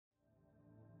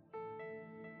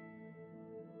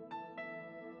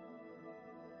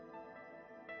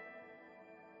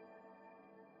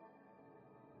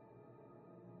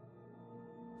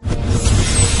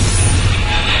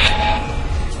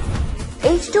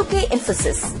H2K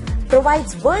Infosys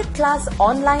provides world-class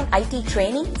online IT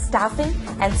training, staffing,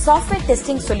 and software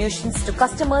testing solutions to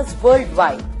customers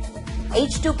worldwide.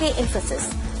 H2K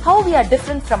Infosys, how we are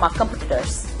different from our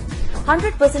competitors.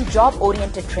 100%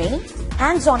 job-oriented training,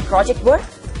 hands-on project work,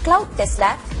 cloud test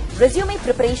lab, resume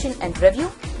preparation and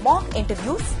review, mock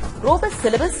interviews, robust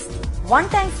syllabus,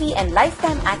 one-time fee and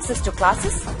lifetime access to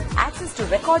classes, access to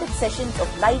recorded sessions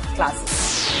of live classes.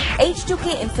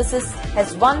 H2K Infosys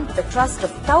has won the trust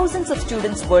of thousands of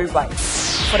students worldwide.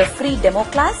 For a free demo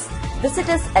class, visit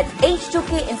us at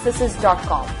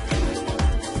h2kinfosys.com.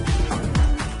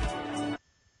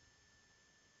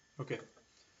 Okay,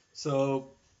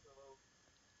 so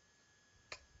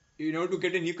in order to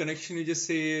get a new connection, you just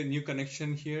say new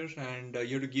connection here, and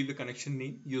you have to give the connection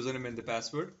name, username, and the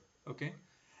password. Okay,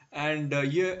 and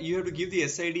here you have to give the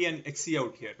SID and XE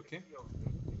out here. Okay,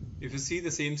 if you see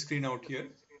the same screen out here,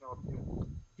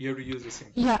 you have to use the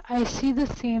same. Yeah, I see the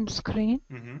same screen.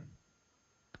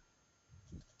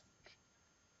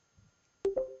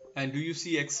 And do you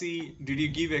see XE? Did you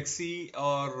give XE,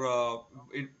 or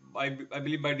I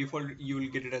believe by default you will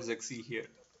get it as XE here.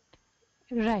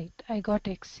 Right, I got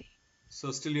XE.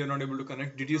 So still you're not able to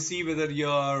connect. Did you see whether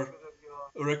your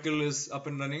Oracle is up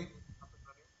and running?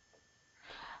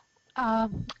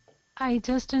 I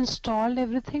just installed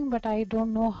everything, but I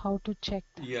don't know how to check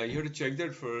that. Yeah, you have to check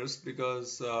that first,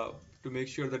 because to make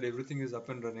sure that everything is up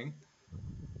and running.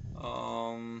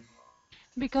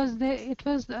 Because it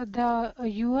was the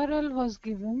URL was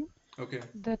given. Okay.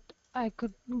 That I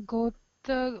could go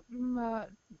to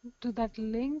that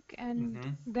link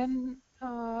and then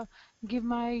give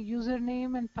my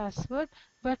username and password.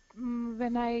 But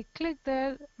when I click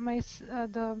there, it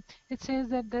says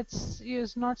that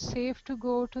is not safe to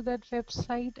go to that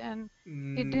website, and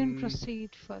it didn't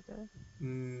proceed further.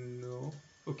 No.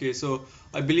 Okay, so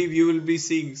I believe you will be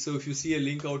seeing. So if you see a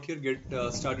link out here, get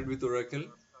started with Oracle.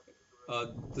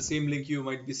 The same link you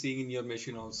might be seeing in your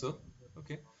machine also.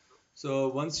 Okay. So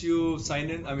once you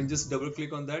sign in, I mean, just double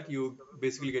click on that, you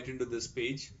basically get into this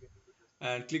page,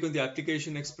 and click on the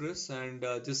Application Express, and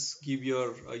just give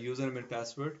your username and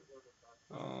password.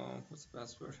 What's the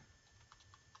password?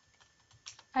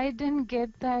 I didn't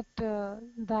get that the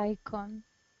icon.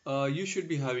 You should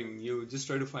be having. You just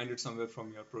try to find it somewhere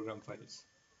from your program files.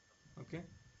 Okay.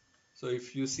 So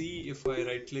if you see, if I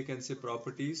right click and say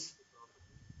properties,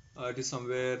 it is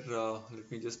somewhere. Let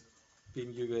me just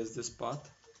ping you guys this path.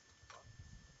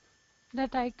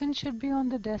 That icon should be on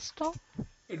the desktop.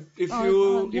 If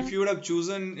you would have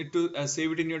chosen it to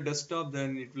save it in your desktop,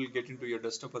 then it will get into your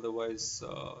desktop. Otherwise,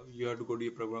 you have to go to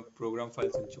your program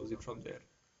files and choose it from there.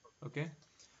 Okay.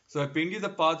 So I pinned you the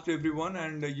path to everyone,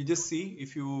 and you just see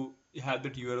if you have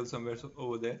that URL somewhere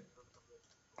over there.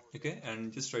 Okay,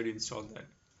 and just try to install that.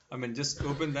 I mean, just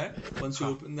open that. Once you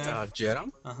open that,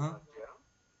 Jairam.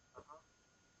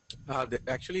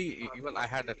 Actually, even I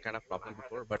had that kind of problem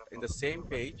before, but in the same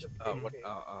page, what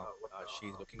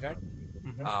she's looking at,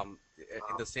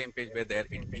 in the same page where there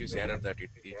it gives error that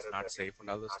it's not safe and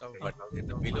all the stuff, but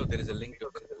below there is a link to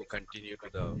continue to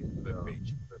the web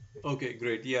page. Okay,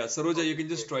 great. Yeah, Saroja, you can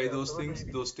just try those things,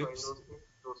 those tips.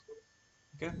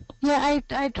 Okay. Yeah,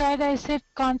 I tried. I said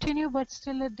continue, but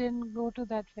still it didn't go to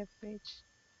that web page.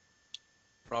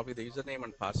 Probably the username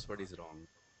and password is wrong.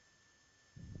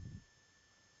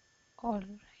 All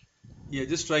right. Yeah,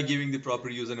 just try giving the proper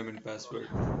username and password.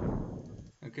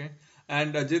 Okay.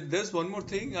 And there's one more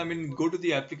thing. I mean, go to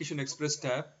the Application Express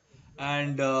tab,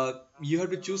 and you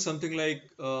have to choose something like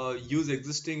use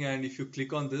existing. And if you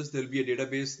click on this, there'll be a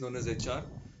database known as HR.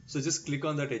 So just click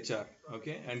on that HR.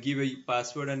 Okay, and give a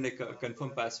password and a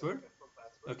confirm password.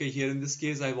 Okay, here in this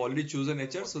case, I've already chosen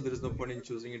HR, so there is no point in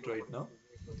choosing it right now.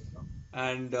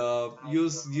 And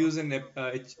use an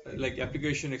like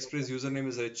Application Express username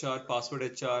is HR, password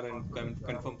HR, and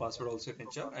confirm password also in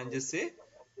HR, and just say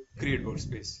create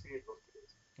workspace.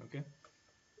 Okay,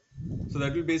 so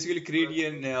that will basically create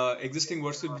an existing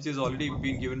workspace which has already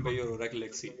been given by your Oracle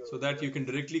XE, so that you can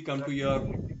directly come to your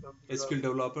SQL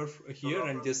developer here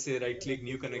and just say right click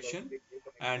new connection,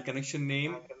 and connection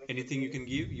name, anything you can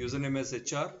give, username as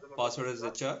HR, password as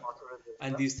HR,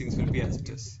 and these things will be as it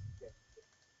is.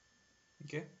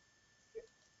 Okay.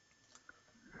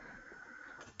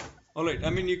 All right. I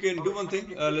mean, you can do one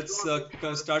thing. Let's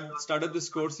start up this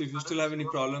course. If you still have any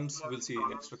problems, we'll see you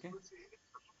next. Okay.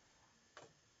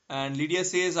 And Lydia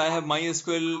says, I have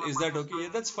MySQL. Is that okay? Yeah,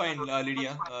 that's fine,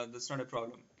 Lydia. That's not a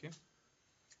problem. Okay.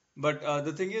 But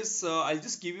the thing is, I'll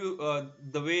just give you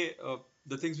the way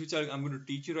the things which I'm going to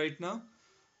teach you right now.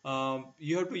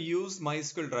 You have to use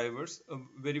MySQL drivers.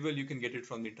 Very well, you can get it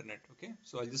from the internet. Okay.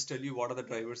 So I'll just tell you what are the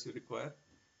drivers you require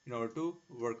in order to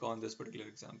work on this particular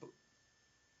example.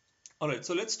 All right,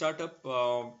 so let's start up.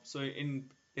 So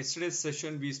in yesterday's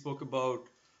session, we spoke about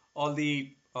all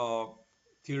the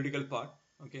theoretical part.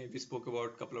 Okay, we spoke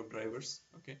about a couple of drivers.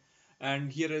 Okay,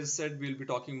 and here, as I said, we'll be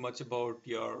talking much about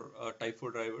your type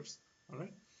 4 drivers. All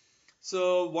right.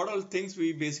 So what are things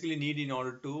we basically need in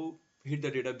order to hit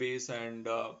the database and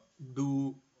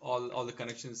do all the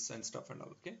connections and stuff and all.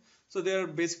 Okay. So there are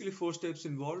basically 4 steps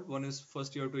involved. One is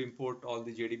first you have to import all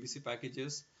the JDBC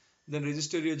packages, then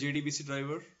register your JDBC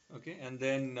driver. Okay, and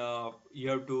then you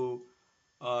have to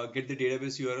get the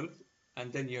database URL,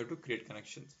 and then you have to create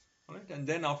connections. All right, and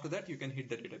then after that you can hit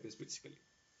the database basically.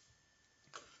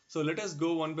 So let us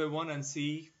go one by one and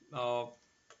see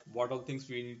what all things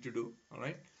we need to do. All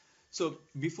right. So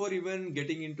before even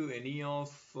getting into any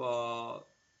of the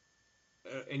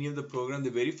program,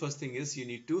 the very first thing is you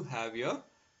need to have your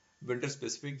vendor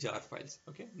specific jar files.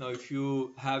 Okay. Now, if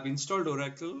you have installed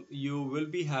Oracle, you will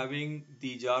be having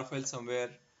the jar file somewhere.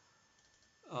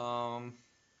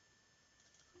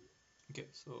 Okay,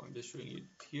 so I'm just showing it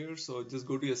here. So just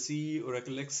go to your C,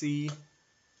 Oracle XC,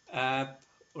 app,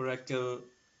 Oracle.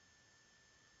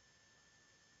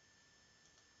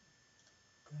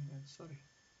 Sorry,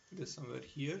 it is somewhere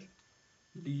here.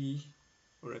 D,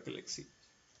 Oracle XC,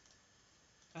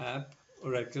 app,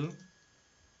 Oracle.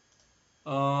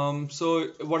 So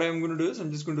what I'm going to do is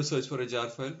I'm just going to search for a jar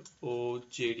file,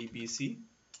 ojdbc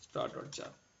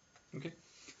start.jar. Okay.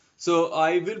 So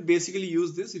I will basically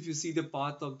use this. If you see the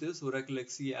path of this Oracle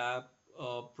XC app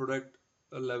product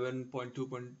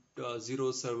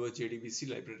 11.2.0 server JDBC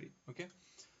library. Okay.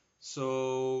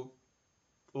 So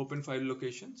open file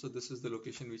location. So this is the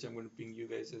location which I'm going to ping you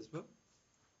guys as well.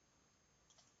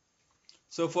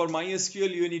 So for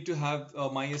MySQL, you need to have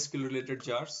MySQL related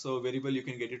jars. So variable you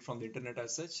can get it from the internet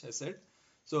as such, I said.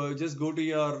 So just go to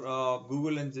your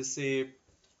Google and just say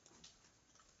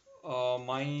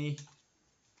MySQL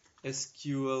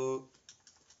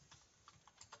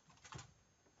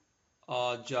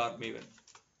jar maven.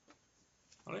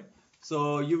 All right.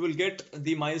 So you will get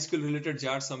the MySQL related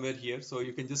jar somewhere here. So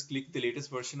you can just click the latest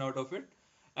version out of it,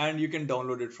 and you can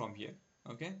download it from here.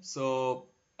 Okay. So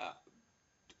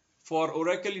for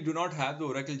Oracle, you do not have the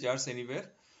Oracle jars anywhere.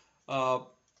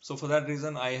 So for that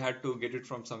reason, I had to get it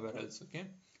from somewhere else. Okay.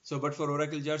 So, but for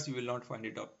Oracle jars, you will not find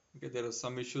it out. Okay. There are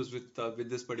some issues with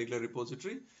this particular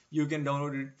repository. You can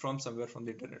download it from somewhere from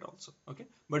the internet also. Okay.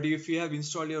 But if you have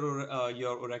installed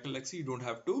your Oracle XC, you don't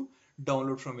have to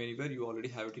download from anywhere. You already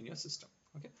have it in your system.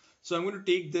 Okay. So I'm going to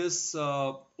take this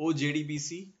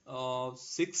OJDBC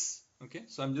 6. Okay.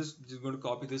 So I'm just going to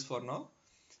copy this for now,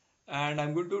 and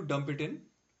I'm going to dump it in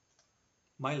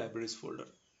my libraries folder.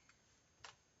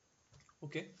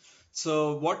 Okay,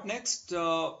 so what next?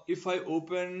 If I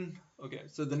open, okay,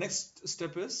 so the next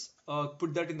step is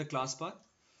put that in the class path,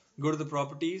 go to the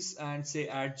properties and say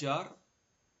add jar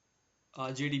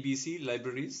JDBC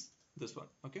libraries, this one.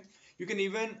 Okay, you can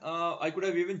even I could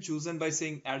have even chosen by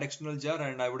saying add external jar,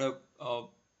 and I would have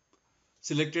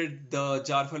selected the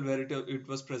jar file where it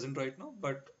was present right now,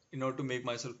 but in order to make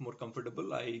myself more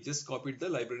comfortable, I just copied the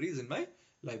libraries in my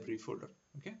library folder.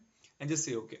 Okay, and just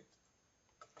say okay.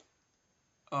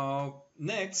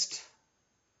 Next,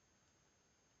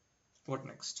 what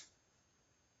next?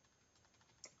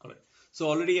 All right. So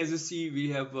already, as you see,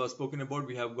 we have spoken about.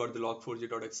 We have got the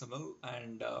log4j.xml,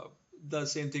 and the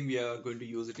same thing we are going to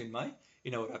use it in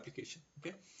our application.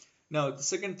 Okay. Now the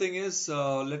second thing is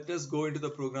let us go into the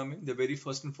programming. The very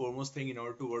first and foremost thing in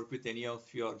order to work with any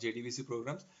of your JDBC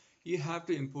programs, you have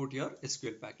to import your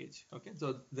SQL package. Okay.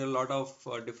 So there are a lot of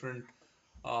different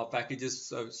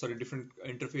packages, different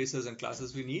interfaces and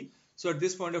classes we need. So at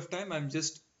this point of time,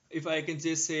 if I can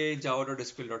just say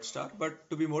java.sql.star, but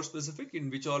to be more specific, in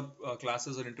which all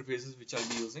classes or interfaces which I'll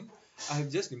be using, I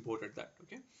have just imported that.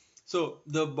 Okay. So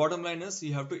the bottom line is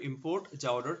you have to import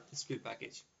java.sql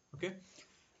package. Okay.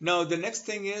 Now the next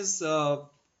thing is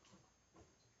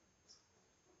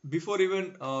before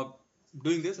even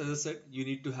doing this, as I said, you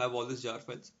need to have all these jar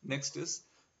files. Next is,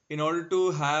 in order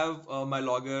to have my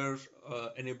logger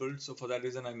enabled, so for that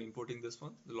reason I'm importing this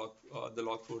one, the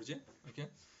log4j. Okay,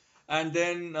 and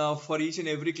then for each and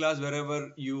every class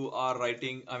wherever you are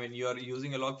writing, you are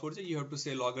using a log4j, you have to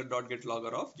say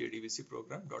logger.getLogger of jdbc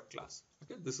program.class.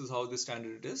 Okay, this is how the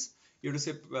standard it is. You have to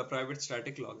say private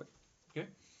static logger. Okay,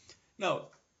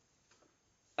 now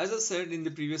as I said in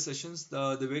the previous sessions,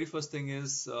 the very first thing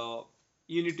is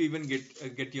you need to even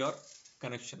get your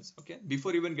connections. Okay,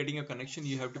 before even getting a connection,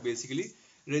 you have to basically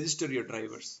register your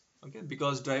drivers. Okay,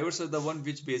 because drivers are the one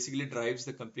which basically drives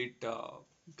the complete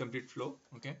flow.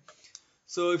 Okay,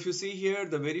 So if you see here,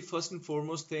 the very first and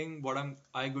foremost thing, what I'm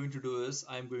going to do is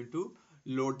I'm going to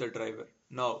load the driver.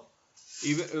 Now,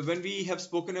 even when we have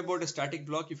spoken about a static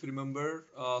block, if you remember,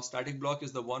 static block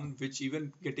is the one which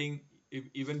even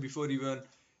before even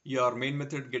your main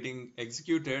method getting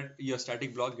executed, your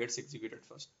static block gets executed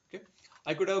first. Okay,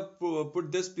 I could have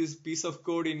put this piece of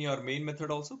code in your main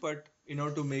method also, but in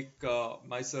order to make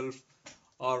myself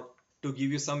or to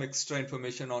give you some extra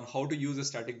information on how to use a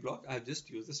static block, I have just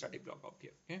used the static block out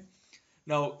here. Okay.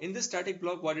 Now in this static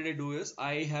block, what did I do is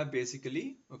I have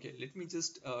basically, okay, let me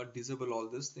just disable all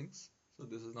these things. So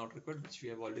this is not required, which we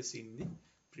have already seen in the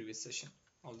previous session,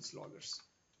 all these loggers.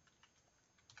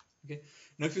 Okay.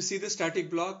 Now if you see the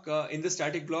static block, in the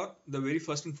static block, the very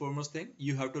first and foremost thing,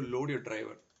 you have to load your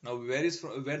driver. Now where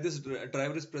this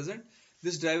driver is present?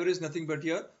 This driver is nothing but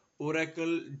your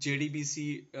Oracle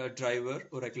JDBC driver,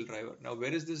 Oracle driver. Now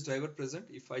where is this driver present?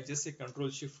 If I just say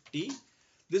Control Shift T,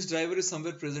 this driver is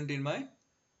somewhere present in my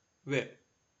where?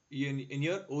 In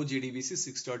your OJDBC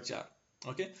 6.jar.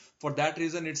 Okay. For that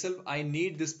reason itself, I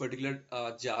need this particular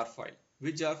jar file.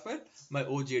 Which jar file? My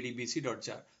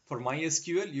OJDBC.jar. For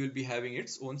MySQL, you will be having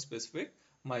its own specific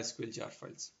MySQL jar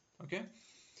files. Okay.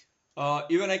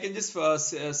 Even I can just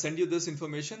send you this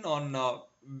information on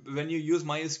when you use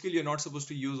MySQL, you're not supposed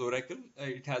to use Oracle.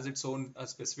 It has its own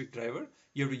specific driver.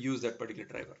 You have to use that particular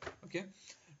driver. Okay.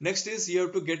 Next is you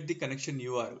have to get the connection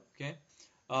URL. Okay.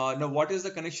 Now, what is the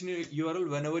connection URL?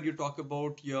 Whenever you talk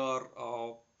about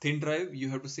your thin drive, you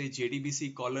have to say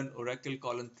JDBC :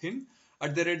 Oracle : thin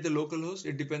at the rate the localhost.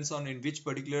 It depends on in which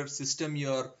particular system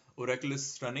your Oracle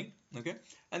is running. Okay,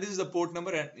 and this is the port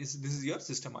number, and this is your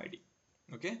system ID.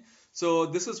 Okay, so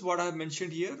this is what I have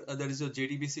mentioned here. That is your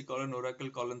JDBC : Oracle :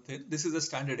 thin. This is a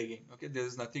standard again. Okay, there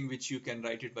is nothing which you can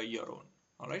write it by your own.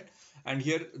 All right, and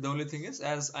here the only thing is,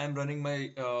 as I am running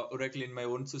my Oracle in my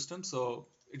own system, so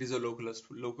it is a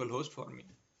local host for me.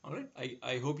 All right,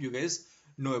 I hope you guys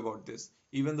know about this.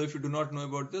 Even though if you do not know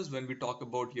about this, when we talk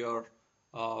about your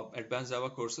advanced Java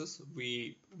courses,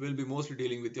 we will be mostly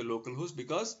dealing with your local host,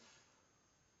 because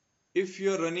if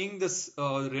you are running this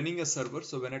running a server,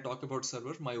 so when I talk about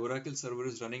server, my Oracle server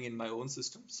is running in my own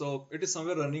system, so it is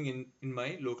somewhere running in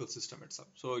my local system itself.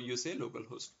 So you say local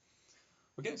host.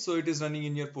 Okay, so it is running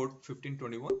in your port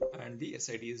 1521 and the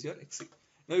SID is your XC.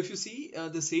 Now if you see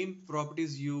the same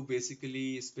properties you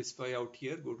basically specify out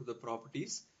here, go to the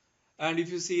properties, and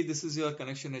if you see this is your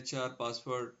connection HR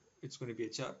password, it's going to be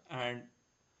HR, and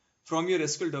from your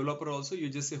SQL developer also you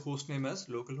just say host name as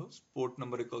localhost, port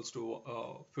number equals to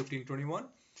 1521,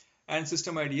 and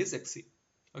system ID is XC.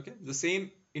 Okay, the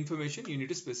same information you need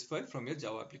to specify from your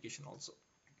Java application also.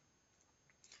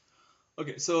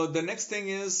 Okay, so the next thing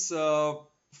is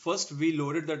first we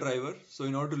loaded the driver. So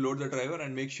in order to load the driver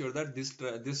and make sure that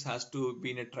this has to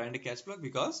be in a try and catch block,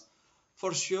 because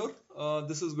for sure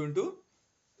this is going to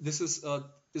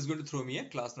throw me a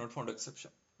class not found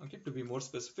exception. Okay, to be more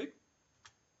specific,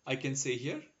 I can say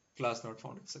here class not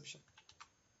found exception.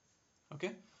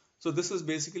 Okay, so this is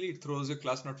basically, it throws a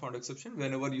class not found exception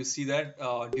whenever you see that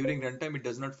during runtime it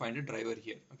does not find a driver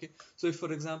here. Okay, so if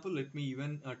for example, let me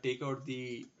even take out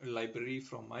the library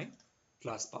from my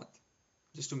class path,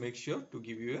 just to make sure to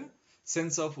give you a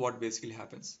sense of what basically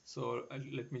happens. So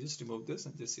let me just remove this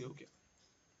and just say okay.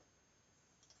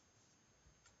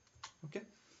 Okay,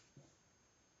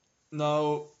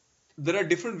 now there are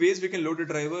different ways we can load a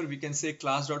driver. We can say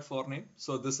class.forName.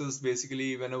 So this is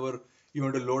basically whenever you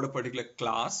want to load a particular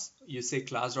class, you say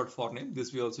class.forName.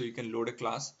 This way also you can load a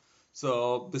class.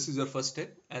 So this is your first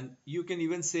step, and you can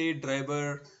even say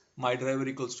driver my driver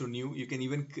equals to new. You can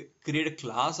even create a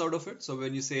class out of it. So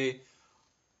when you say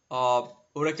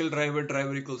Oracle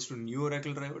driver equals to new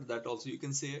Oracle driver, that also you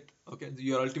can say it. Okay,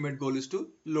 your ultimate goal is to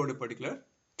load a particular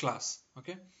class.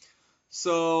 Okay,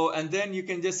 so and then you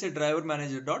can just say driver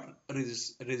manager dot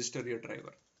register your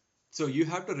driver. So you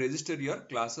have to register your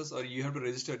classes, or you have to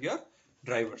register your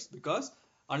drivers, because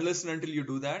unless and until you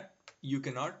do that, you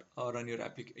cannot run your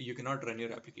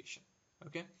application.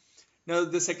 Okay, now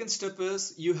the second step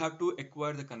is you have to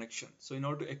acquire the connection. So in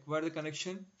order to acquire the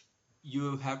connection,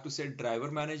 you have to say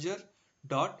driver manager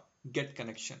dot get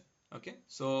connection. Okay,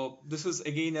 so this is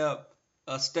again a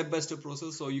step-by-step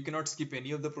process, so you cannot skip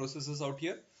any of the processes out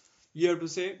here. You have to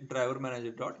say driver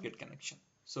manager dot get connection.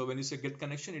 So when you say get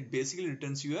connection, it basically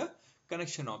returns you a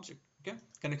connection object. Okay,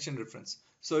 connection reference.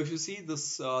 So if you see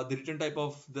this, the return type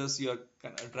of this, your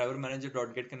driver manager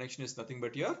dot get connection is nothing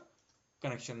but your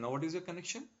connection. Now what is your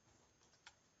connection?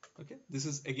 Okay, this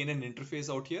is again an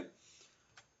interface out here.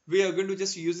 We are going to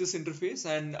just use this interface,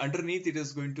 and underneath it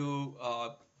is going to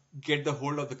get the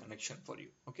hold of the connection for you.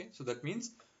 Okay, so that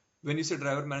means when you say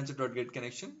driver manager dot get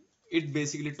connection, it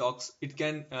basically talks, it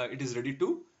is ready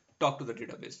to talk to the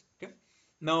database. Okay.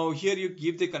 Now here you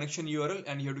give the connection URL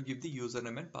and you have to give the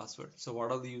username and password. So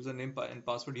what are the username and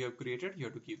password you have created, you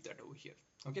have to give that over here.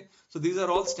 Okay. So these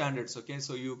are all standards. Okay.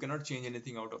 So you cannot change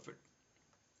anything out of it.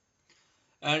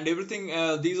 And everything,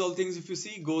 these all things, if you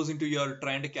see, goes into your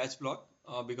try and catch block,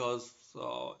 because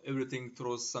everything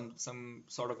throws some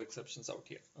sort of exceptions out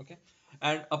here. Okay.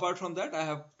 And apart from that, I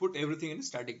have put everything in a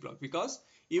static block, because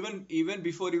even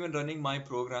before even running my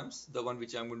programs, the one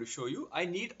which I'm going to show you, I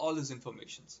need all this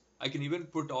information. I can even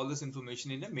put all this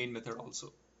information in a main method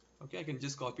also. Okay. I can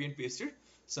just copy and paste it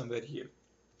somewhere here.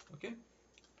 Okay.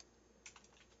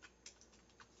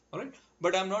 All right.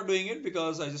 But I'm not doing it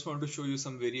because I just want to show you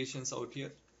some variations out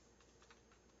here.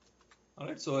 All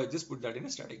right. So I just put that in a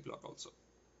static block also.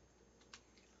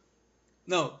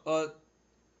 Now,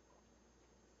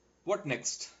 what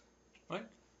next? Right.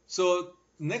 So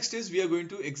next is we are going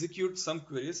to execute some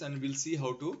queries, and we'll see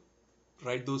how to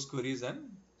write those queries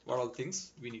and what all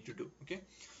things we need to do. Okay.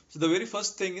 So the very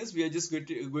first thing is we are just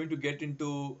going to get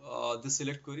into the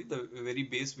select query, the very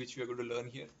base which we are going to learn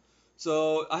here.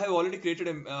 So I have already created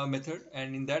a method,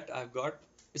 and in that I've got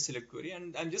a select query,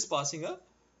 and I'm just passing a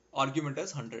argument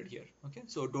as 100 here. Okay,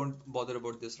 so don't bother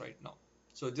about this right now.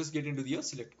 So just get into the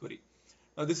select query.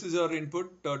 Now this is your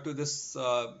input to this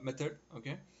method.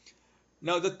 Okay.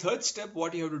 Now the third step,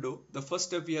 what you have to do, the first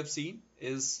step we have seen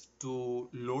is to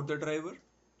load the driver.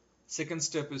 Second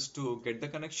step is to get the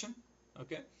connection.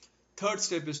 Okay. Third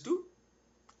step is to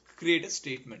create a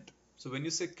statement. So when you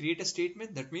say create a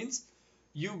statement, that means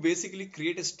you basically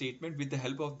create a statement. With the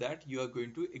help of that, you are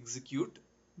going to execute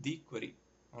the query.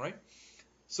 All right.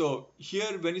 So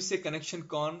here, when you say connection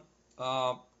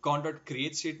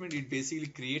con.create statement, it basically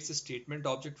creates a statement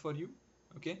object for you.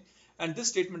 Okay. And this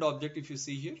statement object, if you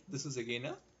see here, this is again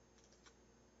a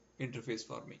interface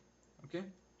for me. Okay.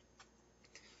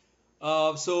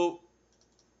 So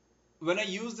when I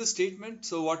use the statement,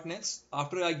 so what next?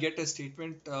 After I get a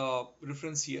statement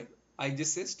reference here, I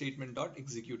just say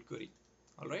statement.execute query.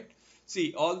 All right.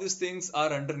 See, all these things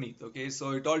are underneath. Okay.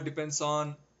 So it all depends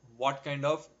on what kind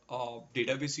of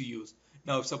database you use.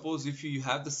 Now, suppose if you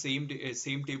have the same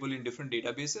table in different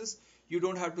databases, you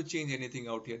don't have to change anything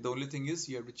out here. The only thing is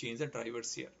you have to change the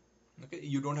drivers here. Okay.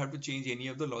 You don't have to change any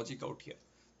of the logic out here.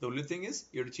 The only thing is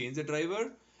you have to change the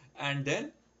driver, and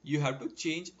then you have to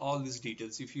change all these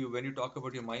details. When you talk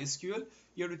about your MySQL,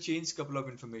 you have to change a couple of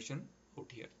information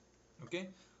out here. Okay.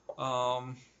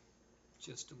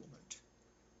 Just a moment.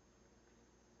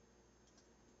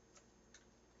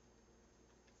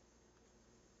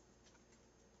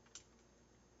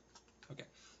 Okay.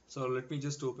 So let me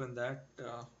just open that.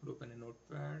 Open a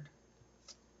notepad.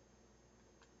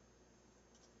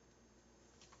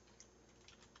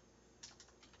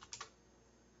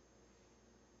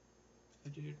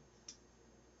 Edit.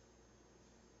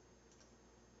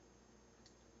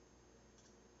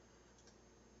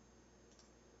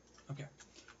 Okay.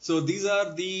 So these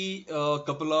are the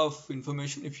couple of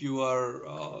information. If you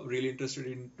are really interested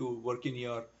in to work in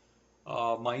your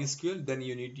MySQL, then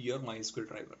you need your MySQL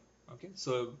driver. Okay.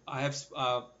 So I have,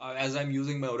 as I'm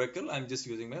using my Oracle, I'm just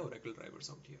using my Oracle drivers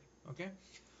out here. Okay.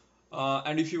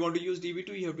 And if you want to use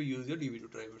DB2, you have to use your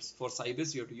DB2 drivers. For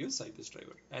Sybase, you have to use Sybase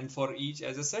driver. And for each,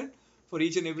 as I said, for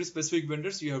each and every specific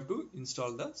vendors, you have to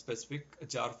install the specific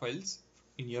jar files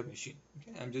in your machine.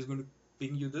 Okay. I'm just going to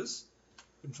ping you this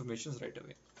information right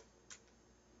away.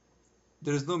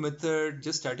 There is no method,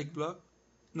 just static block.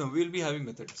 No, we'll be having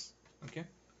methods. Okay.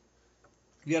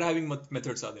 We are having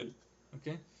methods, Adil.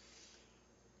 Okay.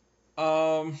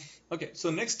 Okay, so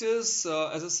next is,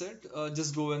 as I said,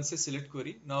 just go and say select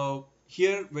query. Now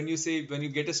here, when you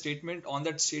get a statement, on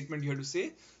that statement, you have to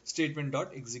say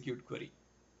statement.execute query.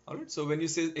 All right. So when you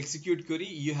say execute query,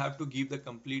 you have to give the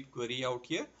complete query out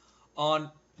here on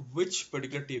which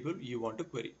particular table you want to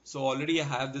query. So already I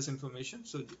have this information.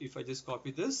 So if I just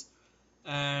copy this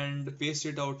and paste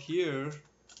it out here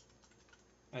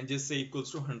and just say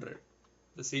equals to 100,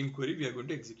 the same query we are going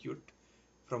to execute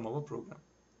from our program.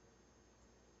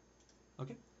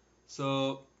 Okay,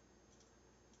 so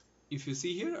if you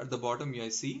see here at the bottom, I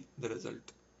see the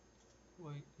result.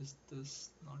 Why is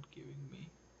this not giving me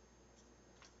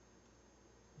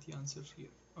the answer here?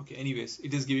 Okay, anyways,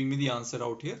 it is giving me the answer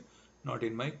out here, not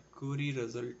in my query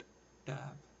result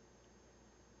tab.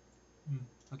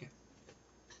 Okay,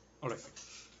 all right.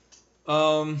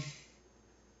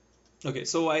 Okay,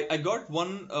 so I got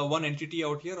one entity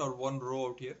out here, or one row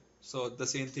out here. So the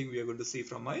same thing we are going to see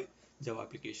from my Java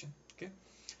application. Okay.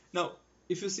 Now,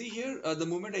 if you see here, the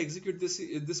moment I execute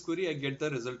this query, I get the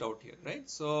result out here, right?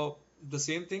 So the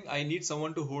same thing, I need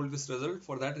someone to hold this result.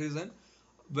 For that reason,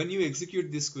 when you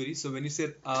execute this query, so when you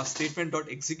say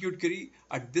statement.execute query,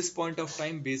 at this point of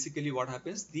time, basically what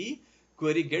happens, the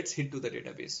query gets hit to the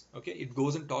database. Okay, it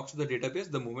goes and talks to the database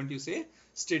the moment you say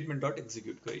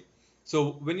statement.execute query.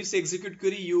 So when you say execute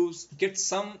query, you get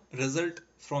some result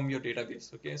from your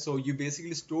database. Okay, so you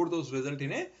basically store those results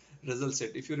in a result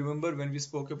set. If you remember when we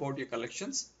spoke about your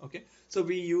collections, okay, so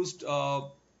we used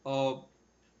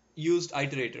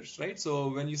iterators, right? So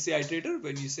when you say iterator,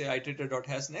 when you say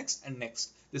iterator.has next and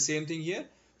next, the same thing here.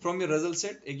 From your result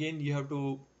set, again, you have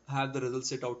to have the result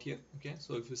set out here. Okay,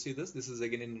 so if you see this is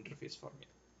again an interface for me.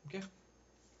 Okay.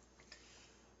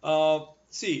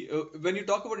 When you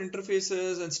talk about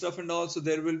interfaces and stuff and all, so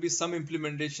there will be some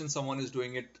implementation someone is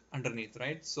doing it underneath,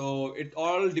 right? So it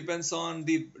all depends on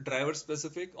the driver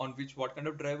specific, on what kind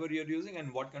of driver you're using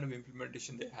and what kind of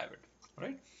implementation they have it,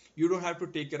 right? You don't have to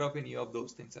take care of any of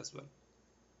those things as well.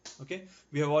 Okay,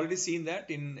 we have already seen that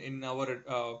in our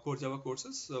core Java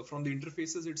courses. So from the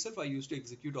interfaces itself, I used to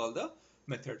execute all the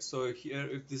methods. So here,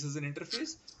 if this is an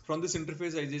interface, from this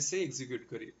interface, I just say execute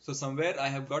query. So somewhere I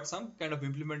have got some kind of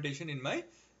implementation in my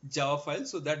Java file,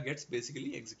 so that gets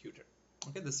basically executed.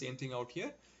 Okay, the same thing out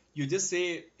here. You just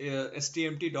say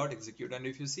stmt.execute, and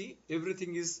if you see,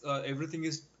 everything is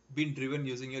being driven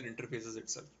using your interfaces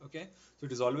itself. Okay, so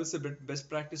it is always a best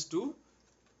practice to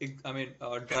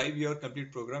drive your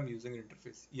complete program using an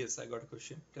interface. Yes, I got a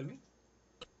question. Tell me.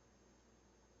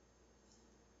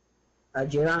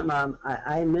 Jairam,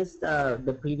 I missed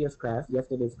the previous class,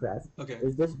 yesterday's class. Okay.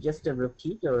 Is this just a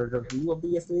repeat or a review of the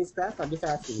yesterday's class? I'm just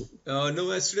asking. No,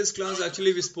 yesterday's class,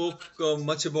 actually, we spoke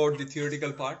much about the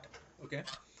theoretical part. Okay.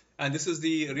 And this is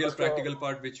the real practical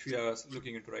part which we are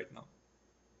looking into right now.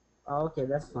 Okay,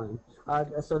 that's fine.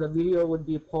 So the video would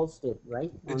be posted, right?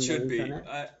 It should be.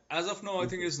 As of now, I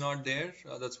think it's not there.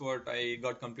 That's what I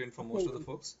got complaint from most of the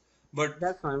folks. But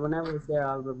that's fine. Whenever it's there,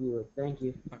 I'll review it. Thank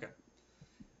you. Okay.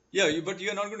 Yeah, but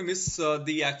you're not going to miss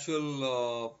the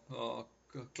actual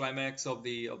climax of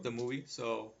the movie.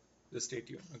 So just stay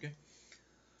tuned. Okay.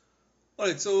 All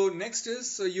right. So next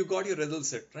is you got your result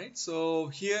set, right? So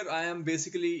here I am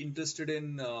basically interested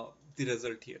in the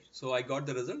result here. So I got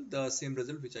the result, the same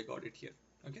result which I got it here.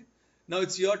 Okay. Now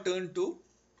it's your turn to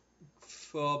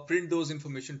print those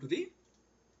information to the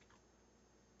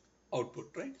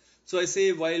output, right? So I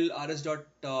say while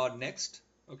rs.next.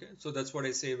 Okay. So that's what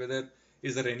I say, whether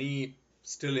is there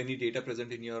still any data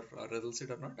present in your result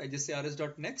set or not. I just say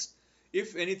rs.next.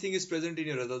 If anything is present in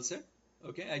your result set,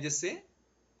 okay, I just say,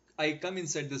 I come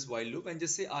inside this while loop and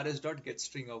just say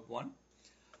rs.getString of 1,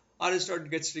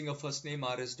 rs.getString of first name,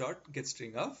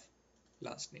 rs.getString of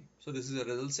last name. So this is a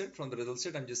result set. From the result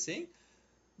set, I'm just saying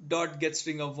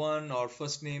 .getString of 1 or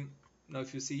first name. Now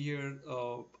if you see here,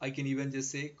 I can even just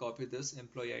say copy this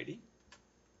employee ID,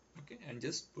 okay, and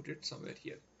just put it somewhere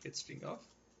here, getString of.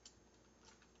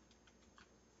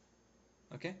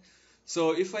 Okay,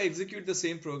 so if I execute the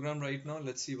same program right now,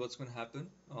 let's see what's going to happen.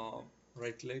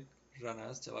 Right click, run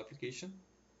as Java application.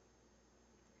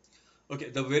 Okay,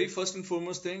 the very first and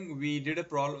foremost thing, we did a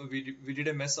problem, we did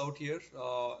a mess out here.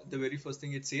 The very first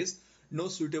thing it says, no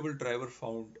suitable driver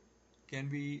found. Can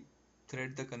we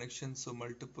thread the connection so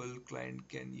multiple client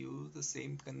can use the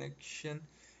same connection?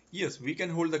 Yes, we can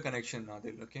hold the connection,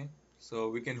 Nadil. Okay, so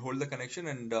we can hold the connection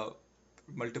and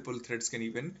multiple threads can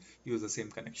even use the same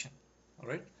connection. All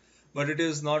right, but it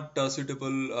is not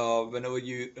suitable whenever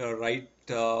you write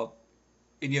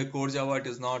in your core Java. It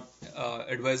is not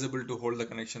advisable to hold the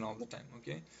connection all the time.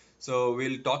 Okay, so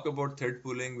we'll talk about thread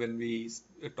pooling when we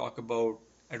talk about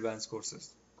advanced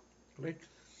courses, right?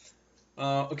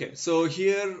 Okay, so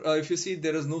here if you see,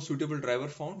 there is no suitable driver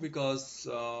found because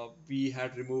we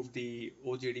had removed the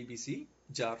OJDBC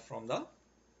jar from the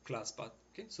class path.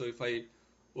 Okay, so if I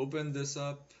open this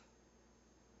up,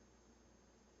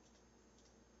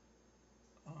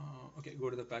 okay, go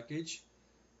to the package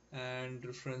and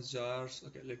reference jars.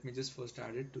 Okay, let me just first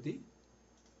add it to the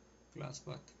class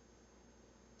path.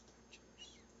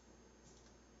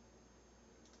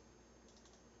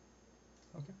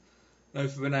 Okay, now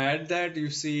when I add that,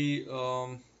 you see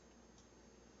Oracle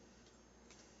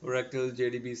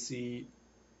JDBC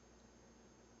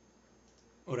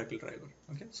Oracle driver.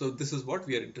 Okay, so this is what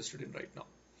we are interested in right now.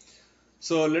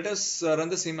 So let us run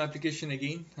the same application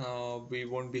again. We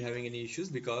won't be having any issues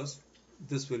because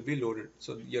this will be loaded.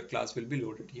 So your class will be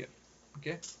loaded here.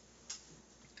 Okay.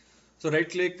 So right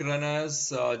click, run as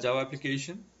Java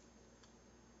application.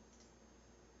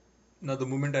 Now the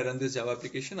moment I run this Java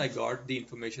application, I got the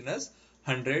information as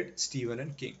 100 Stephen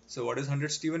and King. So what is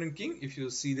 100 Stephen and King? If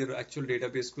you see the actual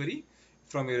database query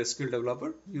from your SQL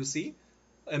developer, you see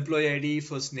employee ID,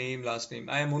 first name, last name.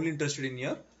 I am only interested in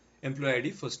your employee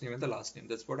ID, first name and the last name.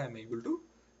 That's what I'm able to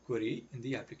query in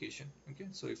the application. Okay,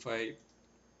 so if I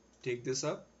take this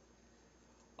up,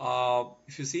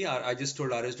 if you see, I just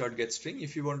told rs.getString.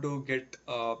 If you want to get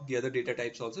the other data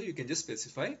types also, you can just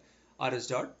specify rs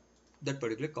dot that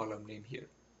particular column name here.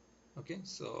 Okay,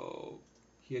 so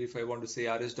here if I want to say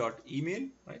rs dot email,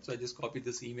 right? So I just copy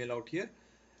this email out here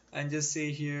and just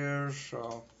say here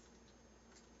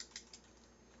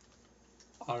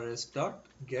rs dot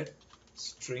get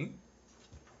string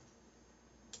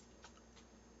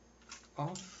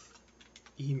of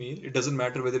email. It doesn't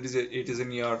matter whether it is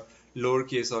in your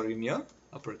lowercase or in your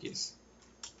uppercase.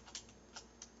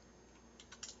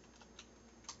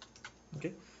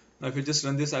 Okay, now if you just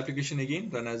run this application again,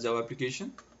 run as Java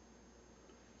application,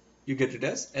 you get it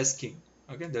as sking.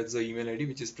 Okay, that's the email ID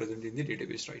which is present in the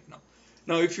database right now.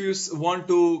 Now if you want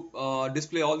to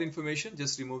display all the information,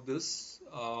 just remove this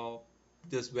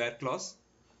this where clause.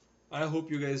 I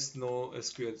hope you guys know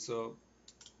SQL, so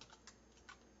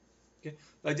okay,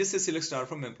 I just say select star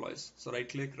from employees. So right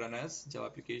click, run as Java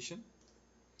application.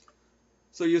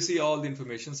 So you see all the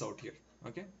informations out here.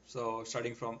 Okay, so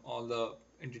starting from all the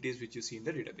entities which you see in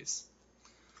the database.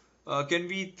 Can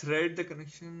we thread the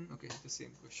connection? Okay, the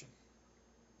same question.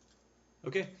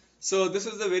 Okay, so this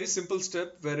is a very simple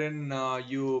step wherein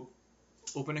you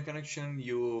open a connection,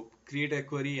 you create a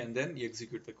query, and then you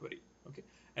execute the query. Okay,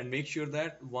 and make sure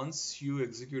that once you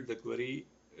execute the query,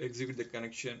 execute the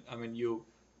connection, I mean you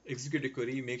execute a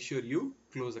query, make sure you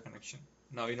close the connection.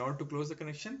 Now in order to close the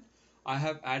connection, I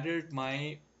have added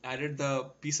the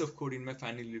piece of code in my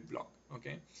finally block.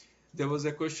 Okay, there was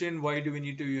a question, why do we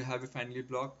need to have a finally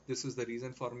block? This is the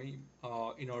reason for me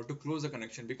in order to close the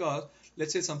connection, because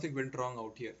let's say something went wrong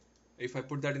out here. If I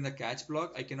put that in the catch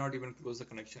block, I cannot even close the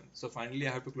connection. So finally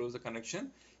I have to close the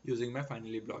connection using my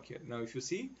finally block here. Now if you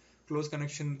see close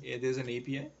connection, there's an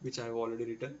API which I have already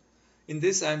written. In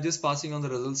this I'm just passing on the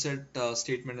result set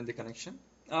statement in the connection.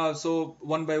 So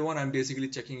one by one I'm basically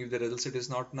checking if the result set is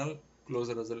not null, close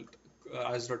the result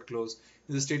as dot close.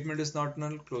 If the statement is not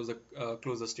null, close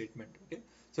the statement. Okay,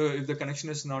 so if the connection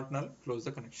is not null, close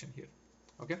the connection here.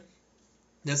 Okay,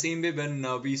 the same way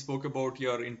when we spoke about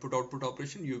your input output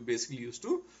operation, you basically used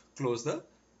to close the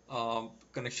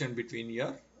connection between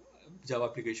your Java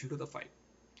application to the file.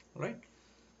 All right,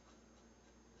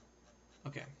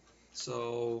 okay,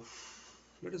 so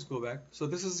let us go back. So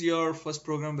this is your first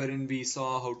program wherein we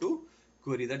saw how to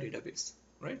query the database,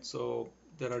 right? So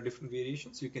there are different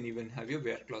variations. You can even have your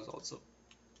where clause also.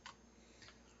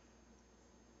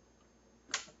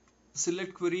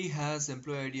 Select query has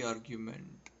employee ID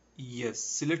argument. Yes,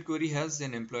 select query has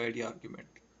an employee ID argument,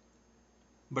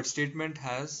 but statement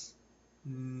has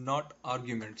not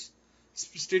arguments.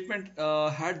 Statement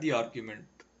had the argument,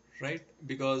 right?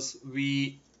 Because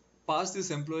we pass this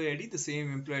employee ID, the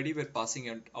same employee ID we're passing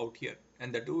it out here,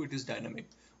 and that too it is dynamic.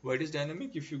 Why it is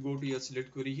dynamic? If you go to your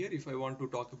select query here, if I want to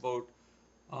talk about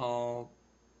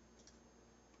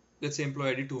let's say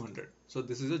employee ID 200, so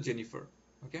this is a Jennifer.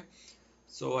 Okay,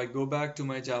 so I go back to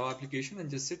my Java application and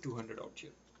just say 200 out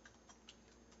here.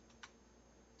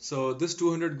 So this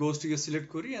 200 goes to your select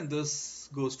query, and this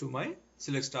goes to my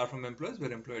select star from employees,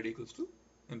 where employee ID equals to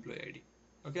employee ID.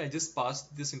 Okay, I just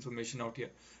passed this information out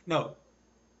here. Now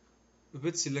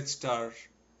with select star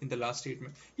in the last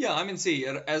statement, yeah, I mean, see,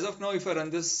 as of now, if I run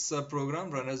this program,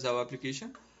 run as Java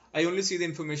application, I only see the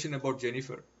information about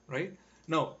Jennifer, right?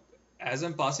 Now as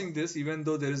I'm passing this, even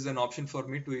though there is an option for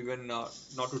me to even not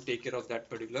to take care of that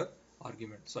particular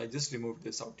argument, so I just removed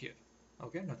this out here.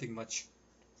 Okay, nothing much.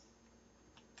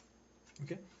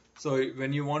 Okay, so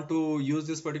when you want to use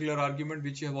this particular argument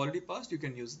which you have already passed, you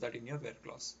can use that in your where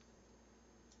clause.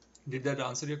 Did that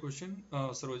answer your question,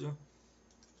 Saroja?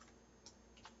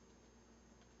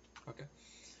 Okay,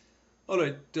 all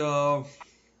right,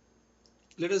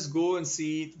 let us go and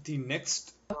see the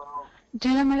next.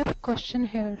 Jerem, I have a question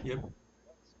here. Yep.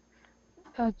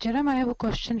 Jerem, I have a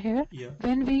question here. Yeah.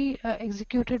 When we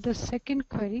executed the second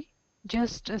query,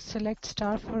 just select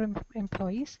star for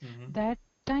employees, that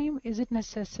time, is it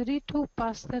necessary to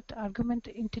pass that argument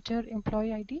integer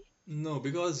employee ID? No,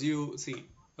 because you see,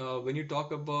 when you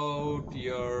talk about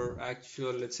your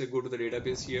actual, let's say, go to the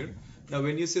database here. Now,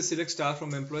 when you say select star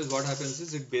from employees, what happens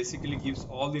is it basically gives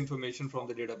all the information from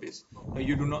the database. Now,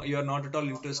 you are not at all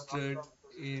interested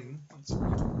in.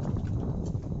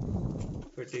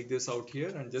 If I take this out here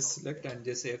and just select and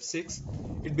just say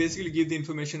F6, it basically gives the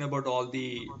information about all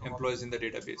the employees in the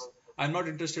database. I'm not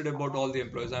interested about all the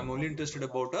employees. I'm only interested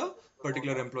about a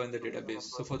particular employee in the database.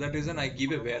 So for that reason, I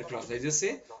give a where clause. I just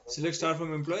say select star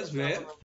from employees where